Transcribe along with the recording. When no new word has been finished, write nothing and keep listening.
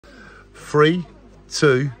3,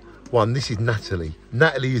 2, 1. This is Natalie.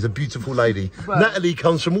 Natalie is a beautiful lady. Right. Natalie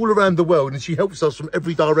comes from all around the world and she helps us from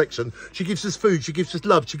every direction. She gives us food, she gives us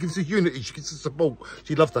love, she gives us unity, she gives us support.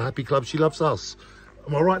 She loves the Happy Club, she loves us.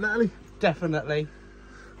 Am I right, Natalie? Definitely.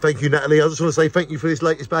 Thank you, Natalie. I just want to say thank you for this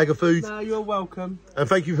latest bag of food. No, you're welcome. And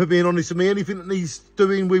thank you for being honest with me. Anything that needs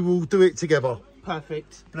doing, we will do it together.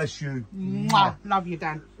 Perfect. Bless you. Mwah. Love you,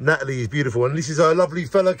 Dan. Natalie is beautiful. And this is our lovely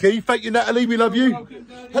fella, Keith. Thank you, Natalie. We love you. Welcome,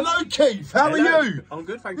 hello, Keith. How are you? I'm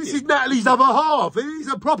good, thank you. This is Natalie's other half. He's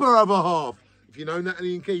a proper other half. If you know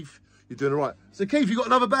Natalie and Keith, you're doing all right. So, Keith, you got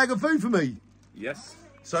another bag of food for me? Yes.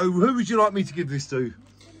 So, who would you like me to give this to?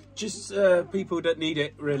 Just people that need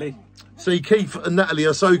it, really. See, Keith and Natalie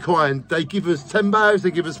are so kind. They give us 10 bags,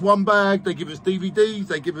 they give us 1 bag, they give us DVDs,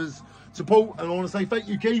 they give us support. And I want to say thank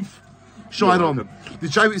you, Keith. Shine on. The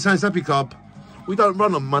JSHC Happy Club, we don't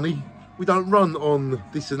run on money. We don't run on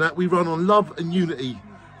this and that. We run on love and unity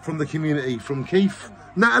from the community. From Keith.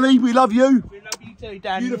 Natalie, we love you. We love you too,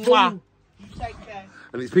 Dan. Beautiful. Mwah. You take care.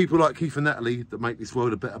 And it's people like Keith and Natalie that make this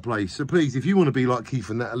world a better place. So please, if you want to be like Keith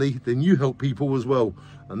and Natalie, then you help people as well.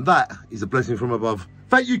 And that is a blessing from above.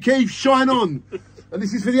 Thank you, Keith. Shine on. And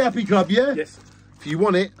this is for the Happy Club, yeah? Yes. If you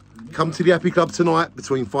want it, come to the Happy Club tonight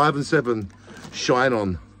between 5 and 7. Shine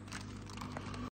on.